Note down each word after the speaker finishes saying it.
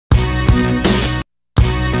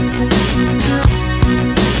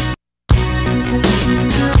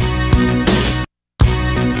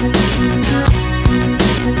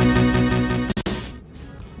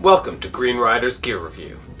Welcome to Green Rider's Gear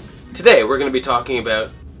Review. Today we're going to be talking about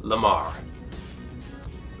Limar,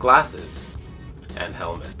 glasses, and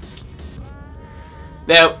helmets.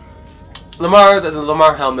 Now, the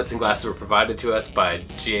Limar helmets and glasses were provided to us by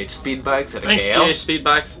GH Speedbikes at a Thanks, KL. GH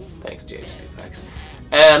Speedbikes. Thanks, GH Speedbikes.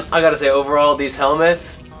 And I gotta say, overall, these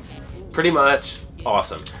helmets, pretty much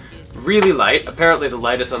awesome. Really light, apparently the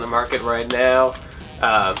lightest on the market right now.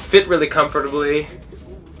 Fit really comfortably.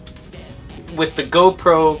 With the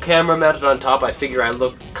GoPro camera mounted on top, I figure I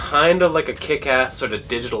look kind of like a kick-ass sort of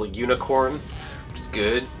digital unicorn, which is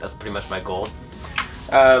good. That's pretty much my goal.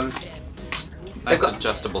 Nice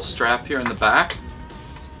adjustable strap here in the back.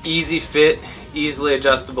 Easy fit, easily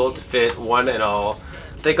adjustable to fit one and all.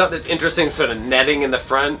 They got this interesting sort of netting in the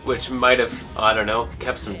front, which might have, I don't know,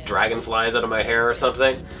 kept some dragonflies out of my hair or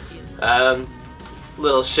something.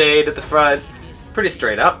 Little shade at the front, pretty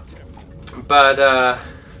straight up. But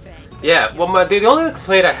yeah, well, the only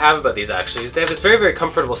complaint I have about these actually is they have this very, very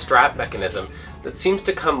comfortable strap mechanism that seems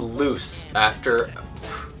to come loose after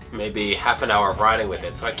maybe half an hour of riding with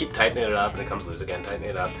it. So I keep tightening it up and it comes loose again, tightening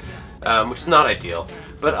it up, which is not ideal.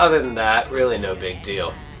 But other than that, really no big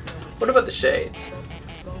deal. What about the shades?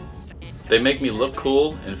 They make me look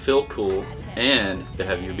cool and feel cool, and they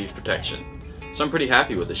have UV protection. So I'm pretty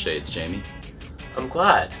happy with the shades, Jamie. I'm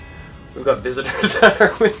glad. We've got visitors at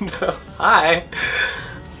our window. Hi!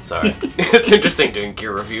 Sorry. It's interesting doing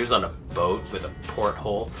gear reviews on a boat with a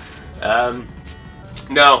porthole.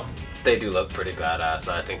 No, they do look pretty badass.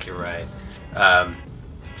 I think you're right.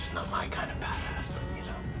 Just not my kind of badass, but you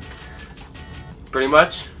know. Pretty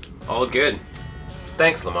much all good.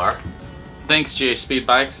 Thanks, Limar. Thanks, GH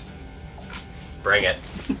Speedbikes. Bring it.